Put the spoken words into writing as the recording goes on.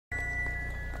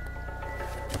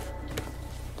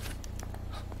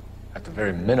At the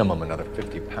very minimum, another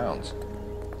 50 pounds.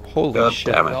 Holy God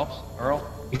shit. damn it. Phelps,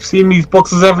 Earl, You've seen these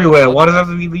boxes everywhere. Why does it have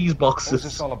to be these what's this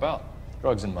boxes? all about?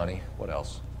 Drugs and money. What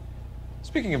else?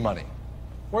 Speaking of money,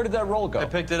 where did that roll go? I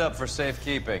picked it up for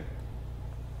safekeeping.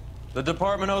 The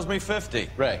department owes me 50.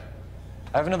 Ray,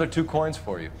 I have another 2 coins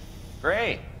for you.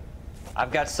 Great.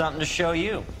 I've got something to show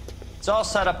you. It's all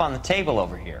set up on the table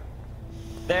over here.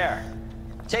 There.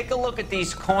 Take a look at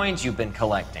these coins you've been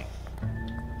collecting.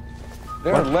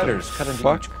 There are letters cut into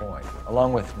fuck? each coin,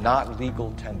 along with not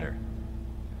legal tender.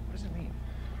 What does it mean?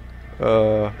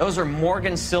 Those are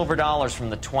Morgan silver dollars from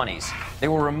the 20s. They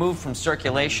were removed from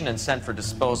circulation and sent for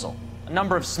disposal. A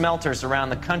number of smelters around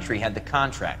the country had the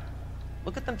contract.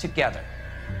 Look at them together.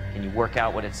 Can you work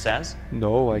out what it says?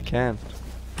 No, I can't.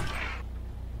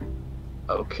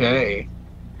 Okay.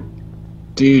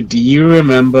 Dude, do you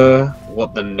remember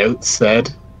what the note said?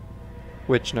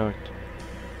 Which note?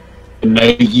 The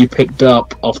note you picked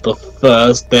up off the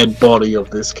first dead body of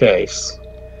this case.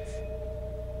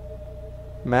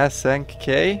 Mass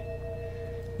K?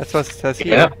 That's what it says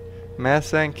here. Yeah.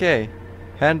 Mass K.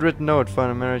 Handwritten note from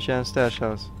American stash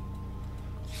house.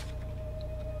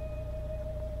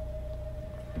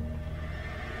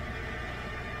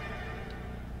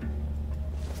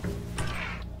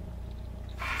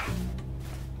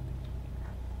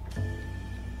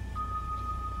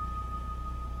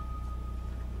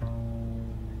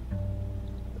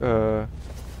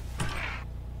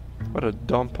 What a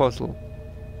dumb puzzle.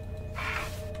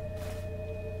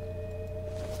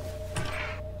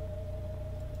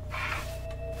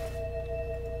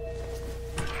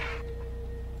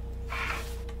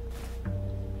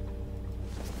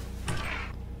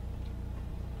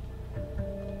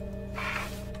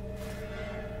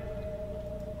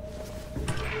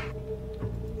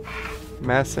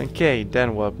 Mass and K,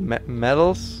 then what?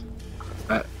 Metals?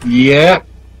 Yeah.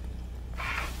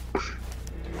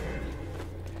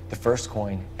 The first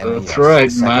coin, That's MES, right,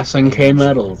 the second, Mass and K AG,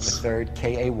 metals. The third,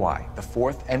 KAY. The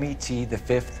fourth, MET. The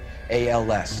fifth,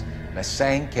 ALS.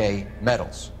 Masanke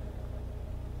metals.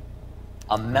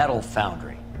 A metal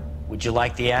foundry. Would you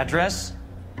like the address?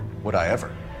 Would I ever?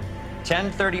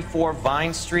 1034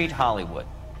 Vine Street, Hollywood.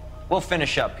 We'll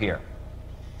finish up here.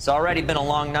 It's already been a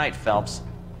long night, Phelps.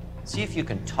 See if you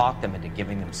can talk them into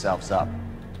giving themselves up.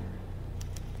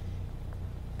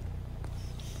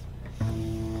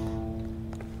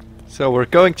 So we're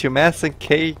going to Mass and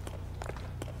K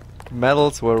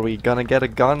metals where we gonna get a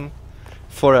gun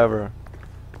forever.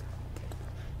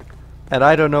 And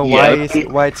I don't know why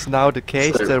it's now the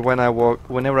case that when I walk,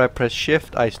 whenever I press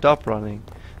shift I stop running,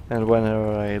 and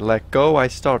whenever I let go I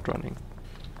start running.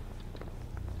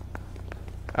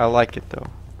 I like it though.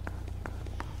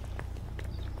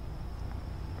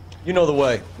 You know the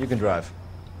way. You can drive.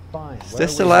 Fine. Is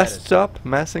this the last stop,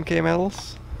 Mass and K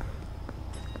metals?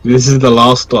 This is the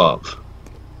last stop.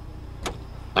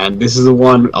 And this is the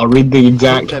one, I'll read the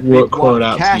exact work quote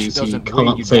out to you so you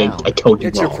can't say I told you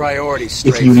Get your wrong. priorities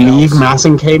straight, If you leave Phelps. Mass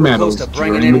and K We're metals close to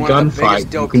bringing during in the one of the biggest gunfight, you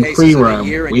dope can cases free of the roam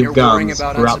year, and with you're worrying guns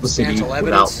about throughout the city unsubstantial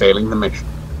without evidence? failing the mission.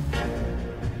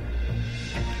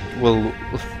 We'll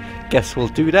guess we'll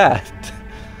do that.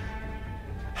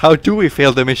 How do we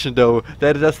fail the mission though?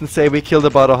 That doesn't say we killed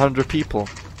about 100 people.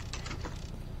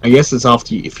 I guess it's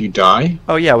after you, if you die.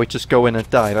 Oh yeah, we just go in and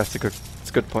die. That's a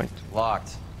good point.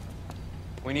 Locked.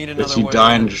 We need If another you way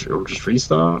die in. and just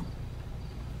restart.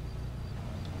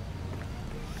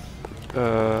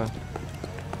 We're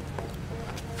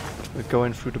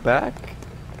going through the back?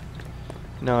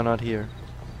 No, not here.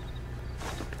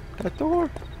 That door?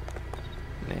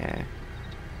 Nah.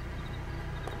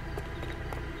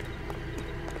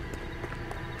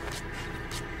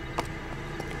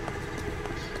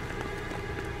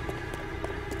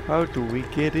 How do we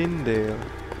get in there?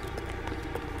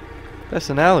 There's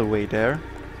an alleyway there.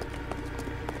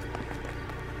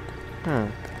 Huh.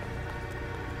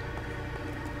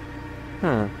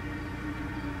 Huh.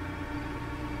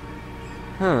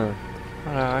 Huh.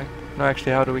 No,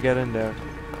 actually, how do we get in there?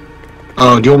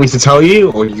 Oh, do you want me to tell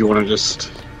you, or do you want to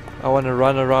just... I want to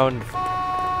run around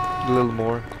a little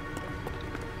more.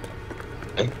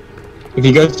 If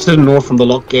you go to the north from the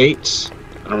lock gates,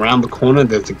 and around the corner,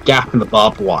 there's a gap in the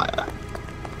barbed wire.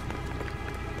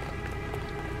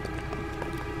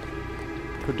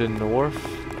 To the north.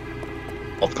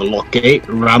 Of the lock gate,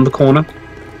 around the corner.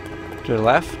 To the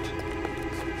left.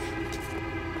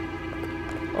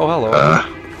 Oh, hello.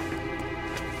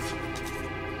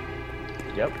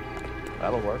 Yep.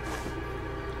 That'll work.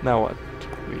 Now what?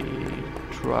 We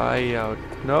try out.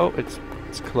 No, it's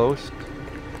closed.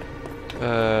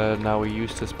 Now we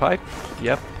use this pipe.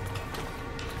 Yep.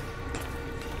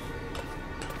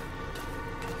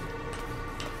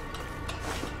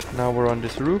 Now we're on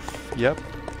this roof. Yep.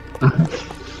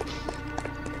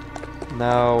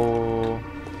 Now...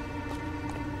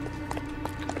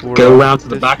 Go around to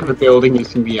the back of the building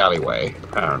using the alleyway,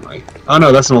 apparently. Oh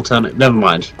no, that's an alternate. Never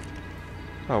mind.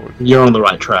 Oh, you're on the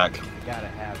right track. Gotta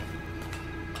have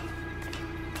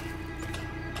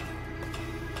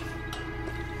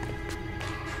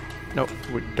it. No,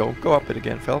 don't go up it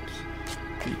again, Phelps.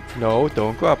 No,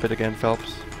 don't go up it again,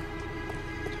 Phelps.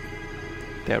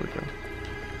 There we go.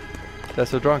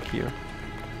 There's a drunk here.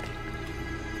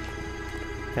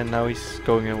 And now he's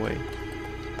going away.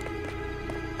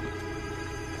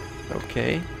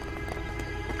 Okay.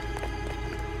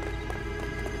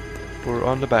 We're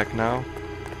on the back now.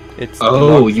 It's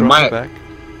oh, you might. Back.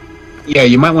 Yeah,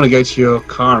 you might want to go to your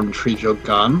car and retrieve your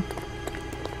gun.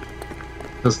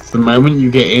 Because the moment you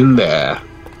get in there...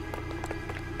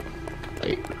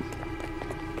 Wait.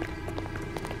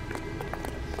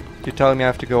 You're telling me I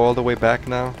have to go all the way back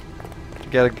now? To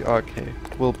get a... Okay.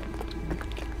 We'll...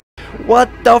 What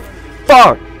the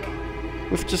fuck?!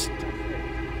 We've just...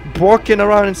 walking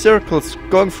around in circles,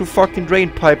 going through fucking drain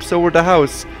pipes over the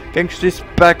house, getting to this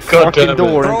back fucking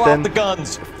door, and then... the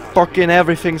guns! Fucking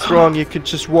everything's wrong, you can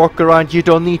just walk around, you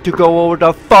don't need to go over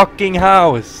the fucking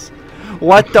house!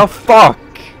 What the fuck?!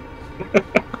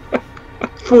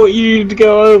 Thought you needed to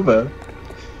go over.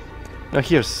 Now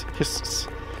here's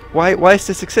why does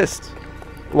this exist?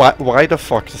 Why the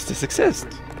fuck does this exist?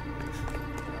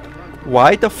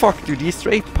 Why the fuck do these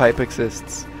drain pipe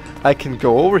exists? I can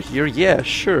go over here, yeah,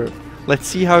 sure. Let's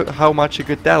see how much a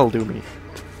good that'll do me.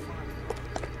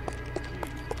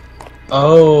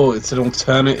 Oh, it's an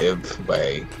alternative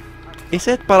way. Is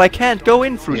it? But I can't go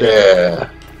in through there. Yeah.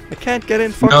 I can't get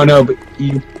in fucking... No, but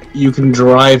you can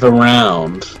drive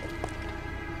around.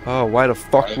 Oh, why the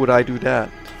fuck would I do that?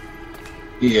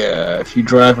 Yeah, if you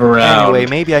drive around... Anyway,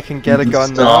 maybe I can get a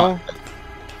gun now?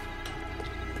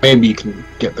 Maybe you can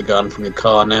get the gun from your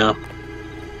car now.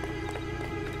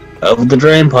 Over the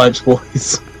drain pipes,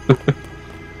 boys.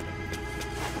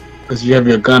 Because you have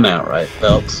your gun out, right,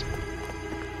 Phelps?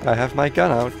 I have my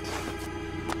gun out.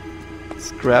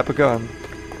 Let's grab a gun.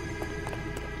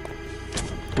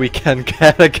 We can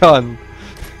get a gun.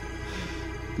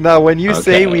 Now, when you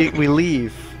say we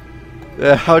leave,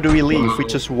 how do we leave? We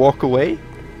just walk away?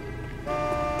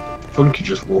 I think you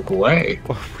just walk away.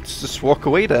 Let's just walk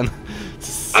away then.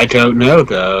 I don't know,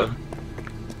 though.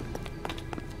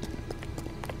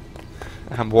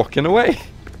 I'm walking away.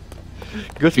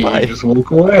 Goodbye. You just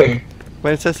walk away.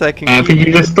 When it says I can. I think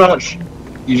you just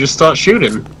start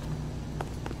shooting.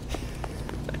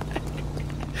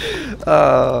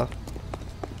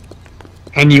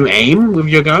 Can you aim with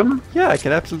your gun? Yeah, I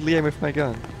can absolutely aim with my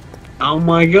gun. Oh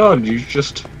my god, you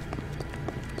just...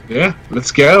 Yeah,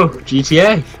 let's go.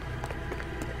 GTA.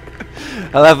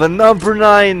 I'll have a number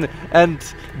 9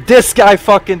 and this guy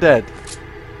fucking dead.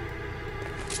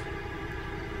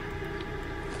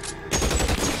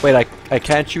 Wait, I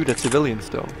can't shoot at civilians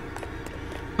though.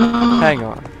 Hang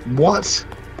on. What?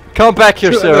 Come back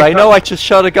here, sir. I know I just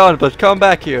shot a gun, but come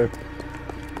back here.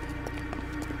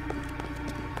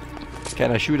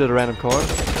 Can I shoot at a random car?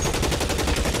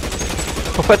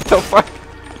 What the fuck?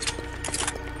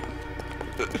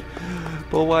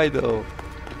 But why though?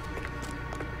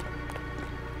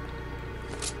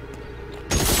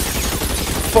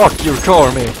 Fuck your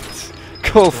car, mate.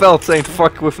 Cole Phelps ain't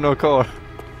fuck with no car.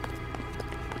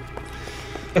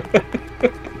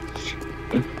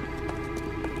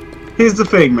 Here's the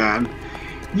thing, man.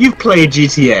 You've played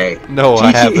GTA. No,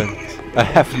 I haven't. I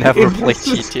have never played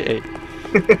GTA.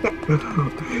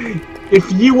 If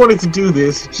you wanted to do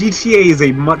this, GTA is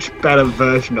a much better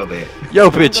version of it. Yo,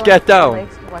 bitch, get down.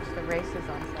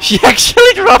 She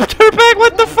actually dropped her bag.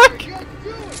 What the fuck?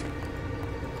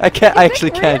 I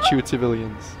actually can't shoot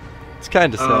civilians. It's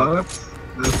kind of sad.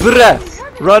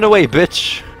 Bruh, run away,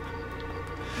 bitch.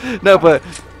 No, but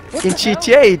in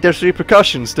GTA, there's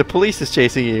repercussions. The police is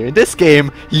chasing you. In this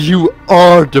game, you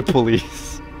are the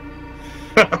police.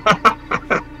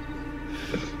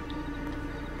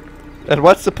 And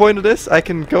what's the point of this? I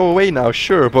can go away now,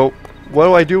 sure, but what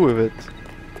do I do with it?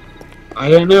 I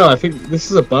don't know. I think this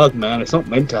is a bug, man. It's not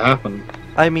meant to happen.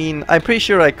 I mean, I'm pretty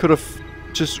sure I could have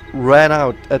just ran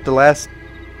out at the last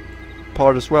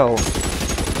part as well.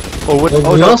 Or would the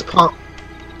last part?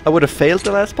 I would have failed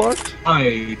the last part?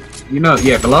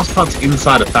 Yeah, the last part's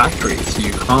inside a factory, so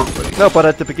you can't leave. No, but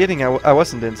at the beginning I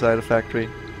wasn't inside a factory.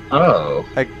 Oh.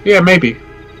 Yeah, maybe.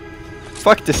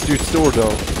 Fuck this dude's door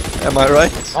though. Am I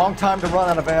right? Wrong time to run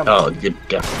out of ammo. Oh, you're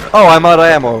definitely. Oh, I'm out of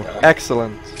ammo.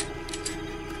 Excellent.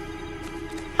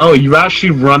 Oh, you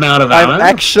actually run out of ammo? I've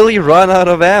actually run out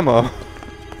of ammo.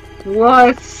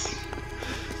 What?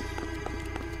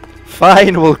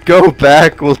 Fine, we'll go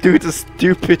back. We'll do the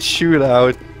stupid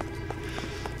shootout.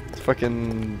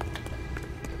 Fucking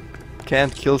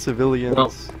can't kill civilians.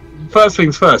 Well, first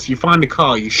things first, you find a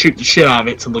car, you shoot the shit out of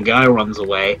it till the guy runs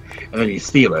away, and then you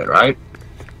steal it, right?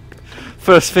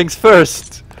 First things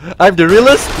first. I'm the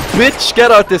realist. Bitch,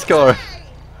 get out this car.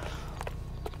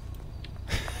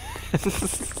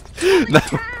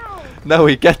 now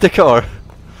we get the car.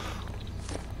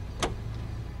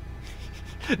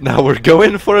 Now we're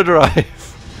going for a drive.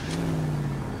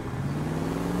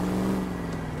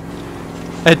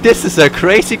 And this is a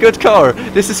crazy good car.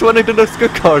 This is one of those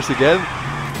good cars again.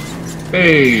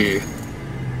 Hey.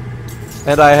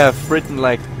 And I have written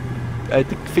like, I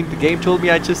think the game told me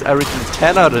I've written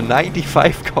 10 out of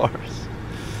 95 cars.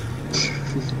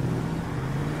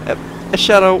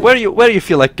 Shadow, where do you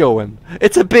feel like going?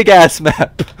 It's a big ass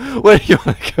map. Where do you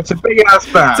want to go? It's a big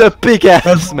ass map. It's a big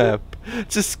ass map.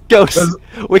 Just go.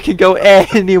 We can go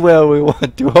anywhere we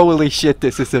want to. Holy shit,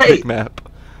 this is a big map.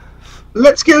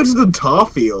 Let's go to the tar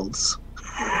fields.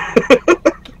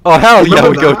 Oh hell yeah,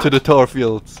 we go to the tar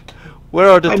fields. Where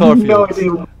are the tar fields?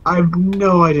 I have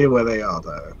no idea where they are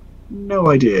though. No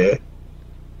idea.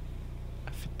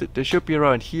 They should be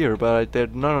around here, but they're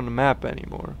not on the map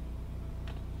anymore.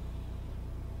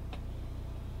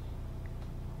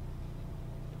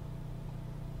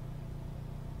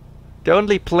 The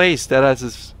only place that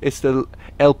has is the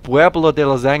El Pueblo de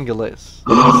Los Angeles.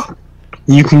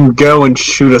 You can go and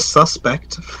shoot a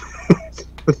suspect.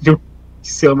 You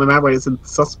see on the map where it's a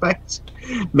suspect?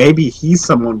 Maybe he's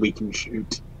someone we can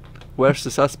shoot. Where's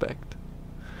the suspect?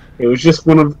 It was just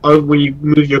one of when you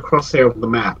move your crosshair over the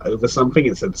map over something,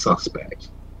 it said suspect.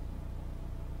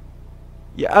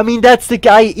 Yeah, I mean that's the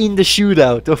guy in the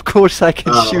shootout. Of course I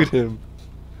can shoot him.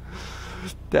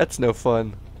 That's no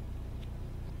fun.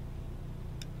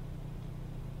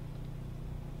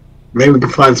 Maybe we can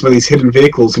find some of these hidden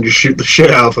vehicles and just shoot the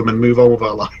shit out of them and move on with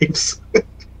our lives.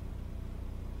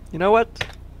 You know what?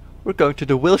 We're going to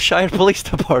the Wilshire Police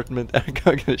Department and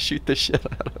we're going to shoot the shit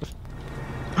out of them.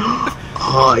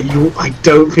 I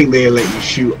don't think they let you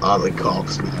shoot other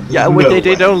cops, man. Yeah, no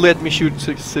they don't let me shoot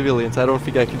civilians. I don't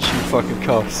think I can shoot fucking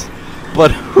cops.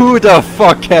 But who the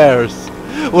fuck cares?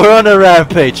 We're on a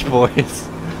rampage, boys.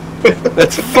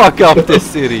 Let's fuck up this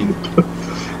city.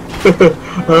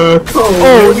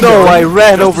 Oh no, I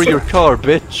ran over your car,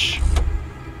 bitch.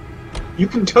 You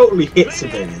can totally hit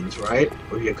civilians, right?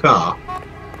 With your car.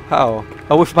 How?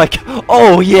 Oh, with my car.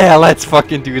 Oh yeah, let's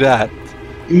fucking do that.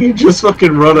 You just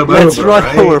fucking run them over, Let's run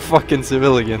right? over fucking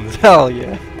civilians. Hell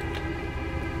yeah.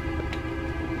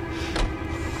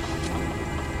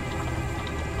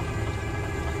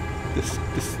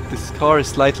 This car is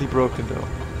slightly broken though.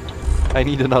 I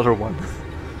need another one.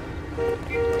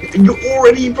 You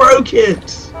already broke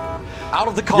it! Out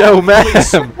of the car! Yo, ma'am!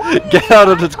 Get out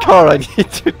of the car! I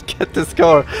need to get this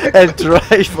car and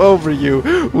drive over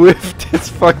you with this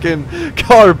fucking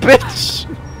car, bitch!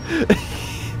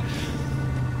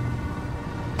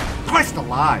 Christ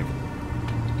alive!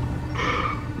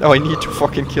 No, I need to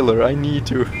fucking kill her. I need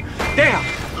to. Damn!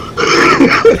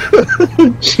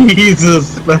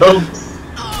 Jesus, Phelps.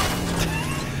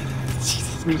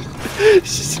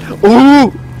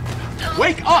 Ooh!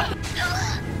 Wake up!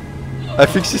 I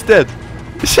think she's dead.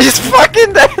 She's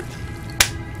fucking dead!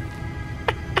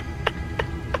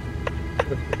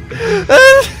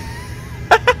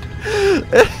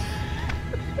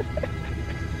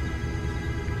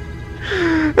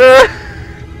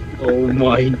 Oh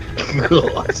my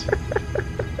god.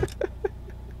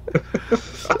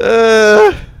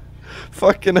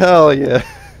 Fucking hell yeah.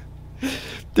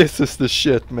 This is the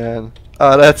shit, man.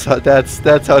 Ah, that's how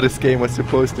this game was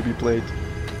supposed to be played.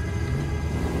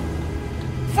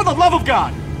 For the love of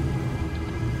God!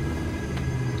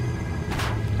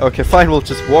 Okay, fine, we'll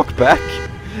just walk back.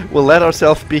 We'll let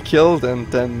ourselves be killed and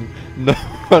then no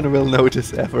one will know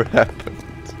this ever happened.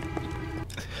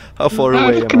 How far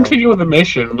away am I? Continue with the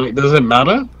mission. Like, does it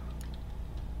matter?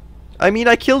 I mean,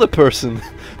 I killed a person.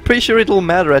 Pretty sure it'll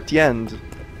matter at the end.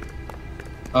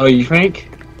 Oh, you think?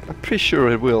 I'm pretty sure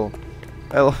it will.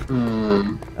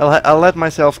 I'll let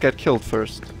myself get killed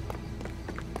first.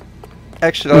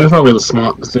 Actually, That's probably the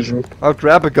smart decision. I'll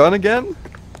grab a gun again.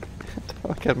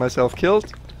 I'll get myself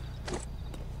killed.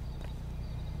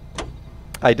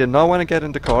 I did not want to get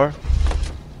in the car.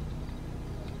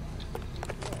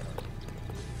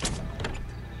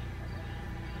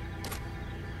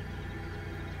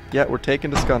 Yeah, we're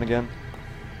taking this gun again.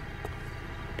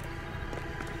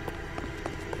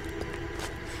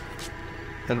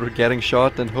 And we're getting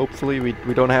shot, and hopefully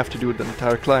we don't have to do the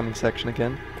entire climbing section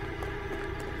again.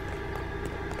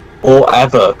 Or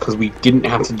ever, because we didn't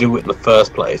have to do it in the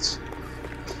first place.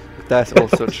 That's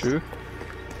also true.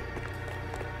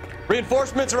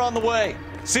 Reinforcements are on the way.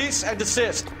 Cease and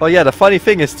desist. Oh yeah, the funny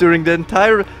thing is during the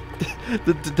entire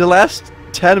the last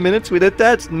 10 minutes we did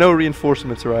that, no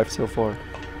reinforcements arrived so far.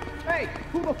 Hey,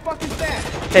 who the fuck is that?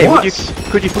 Hey, What?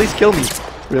 could you please kill me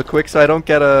real quick so I don't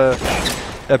get a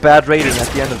bad rating at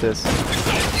the end of this?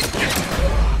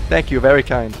 Thank you, very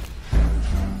kind.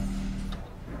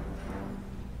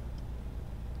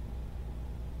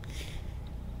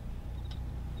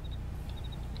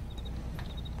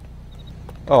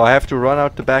 Oh, I have to run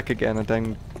out the back again and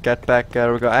then get back.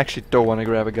 I actually don't want to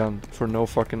grab a gun for no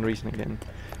fucking reason again.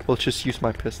 We'll just use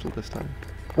my pistol this time.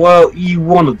 Well, you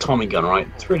want a Tommy gun, right?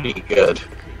 It's really good.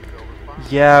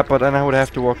 Yeah, but then I would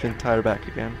have to walk the entire back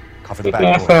again. Cover the back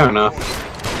Yeah, door. fair enough.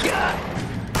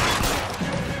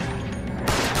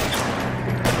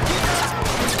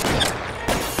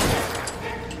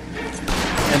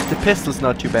 And the pistol's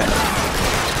not too bad.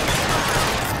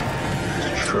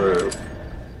 It's true.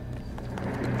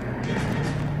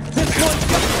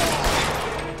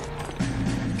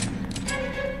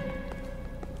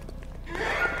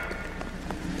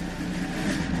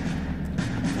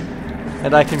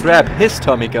 And I can grab his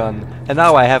Tommy gun, and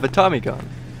now I have a Tommy gun.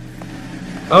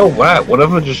 Oh wow,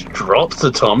 whatever just dropped the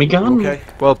Tommy gun? Okay.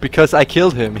 Well, because I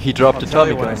killed him, he dropped I'll the tell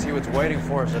Tommy you when I gun. see what's waiting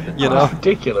for us at the You top. know? That's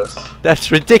ridiculous.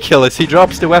 That's ridiculous, he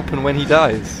drops the weapon when he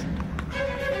dies.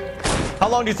 How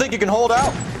long do you think you can hold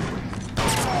out?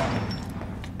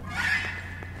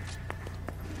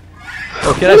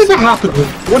 Okay,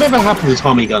 Whatever happened to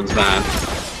Tommy guns, man?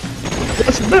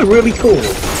 They're really cool.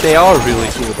 they are really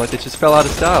cool, but they just fell out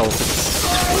of style.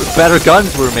 Better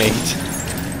guns were made.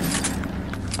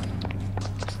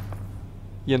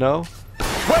 You know?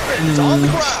 Weapons on the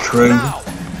ground. It's true. Now.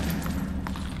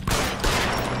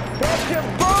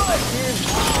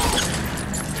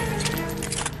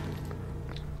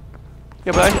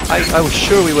 Yeah, but I was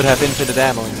sure we would have infinite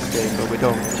ammo in this game, but we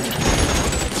don't.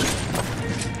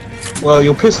 Well,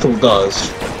 your pistol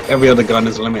does. Every other gun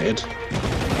is limited.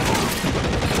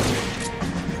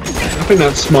 I think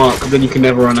that's smart, because then you can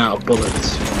never run out of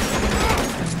bullets.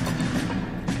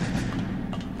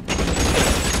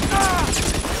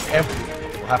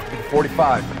 Empty. Will have to be the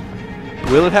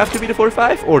 45. Will it have to be the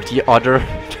 45 or the other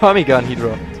Tommy gun he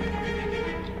dropped?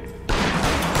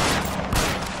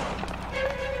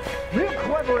 Real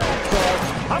clever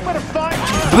asshole. I'm gonna find you.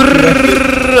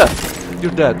 Brrrr!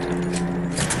 You're dead.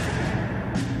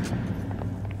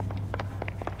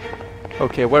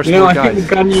 Okay, where's You know, more I think guys?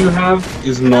 the gun you have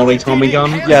is not a Tommy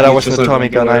gun. Yeah, that It's wasn't just a Tommy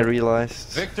gun, I regular- realized.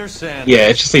 Victor Sanders. Yeah,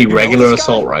 it's just a regular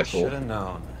assault rifle. Should have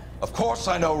known. Of course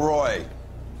I know Roy.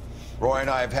 Roy and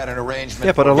I have had an arrangement.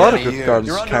 Yeah, but for a lot of many good years. guns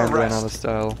You're under kind of ran arrest. out of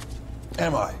style.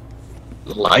 Am I?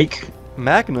 Like?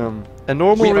 Magnum, a We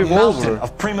normal have a mountain revolver.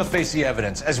 of prima facie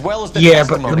evidence, as well as the Yeah, but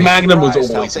testimony. the Magnum was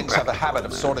Surprised how always things have a impractical, habit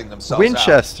of man. sorting themselves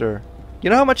Winchester.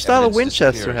 You know how much style a Evidence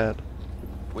Winchester disappearing. had?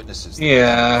 out. Witnesses.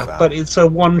 Yeah, found. but it's a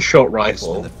one-shot Policemen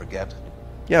rifle. that forget.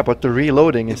 Yeah, but the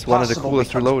reloading is one of the Impossible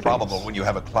coolest becomes probable reloadings. when you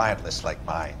have a client list like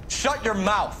mine. Shut your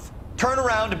mouth. Turn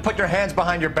around and put your hands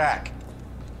behind your back.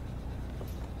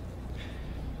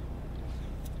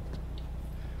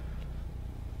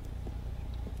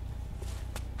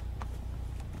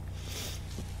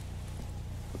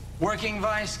 Working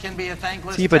vice can be a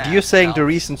thankless See, but task, you're saying the Phelps.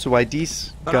 reasons why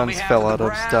these But on guns behalf fell of out the of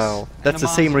brass style. and That's the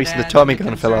moms same and reason the dads Tommy of the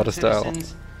gun fell out of concerned style.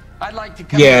 citizens, I'd like to Yeah,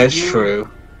 commend it's you true.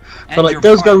 and But like your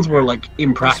those guns partner were like for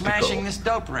impractical. smashing this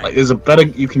dope ring. Like there's a better,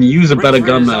 you can use a better Reefer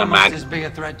gun is than a almost as Magnum. big a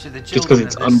threat to the Just 'cause children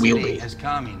it's of this city unwieldy. as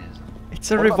communism. It's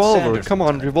a What about revolver. Sanders, Come on,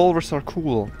 Lieutenant? revolvers are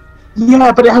cool.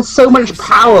 Yeah, but it has so much You're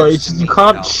power. serious It's just to you me,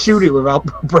 can't Phelps. shoot it without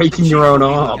breaking your own We'll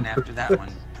be arm. looking after that one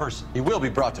personally. He will be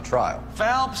brought to trial.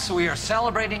 Phelps, we are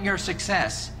celebrating your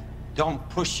success. Don't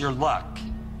push your luck.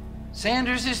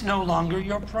 Sanders is no longer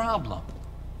your problem.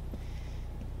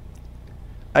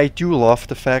 I do love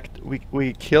the fact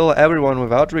we kill everyone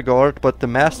without regard, but the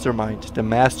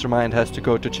mastermind has to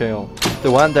go to jail.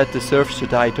 The one that deserves to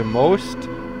die the most,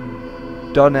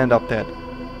 don't end up dead.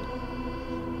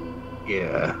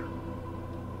 Yeah.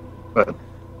 But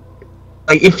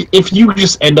like if you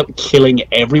just end up killing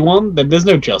everyone, then there's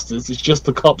no justice. It's just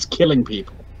the cops killing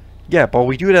people. Yeah, but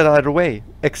we do that either way.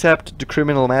 Except the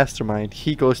criminal mastermind,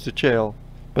 he goes to jail.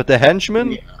 But the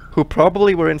henchmen, Yeah. who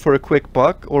probably were in for a quick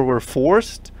buck or were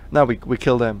forced, now we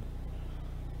kill them.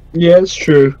 Yeah, it's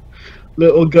true.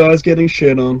 Little guys getting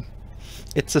shit on.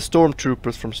 It's the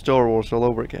stormtroopers from Star Wars all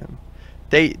over again.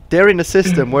 They're in a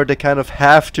system where they kind of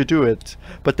have to do it,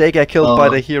 but they get killed by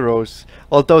the heroes.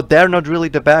 Although they're not really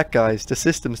the bad guys, the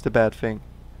system's the bad thing.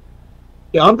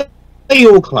 Yeah, aren't they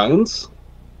all clones?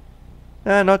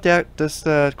 Not that. This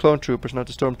clone troopers, not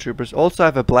the stormtroopers. Also, I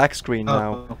have a black screen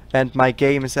now, and my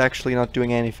game is actually not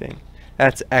doing anything.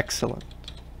 That's excellent.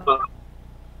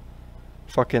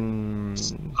 Fucking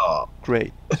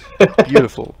great,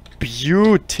 beautiful,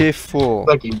 beautiful.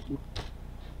 Like you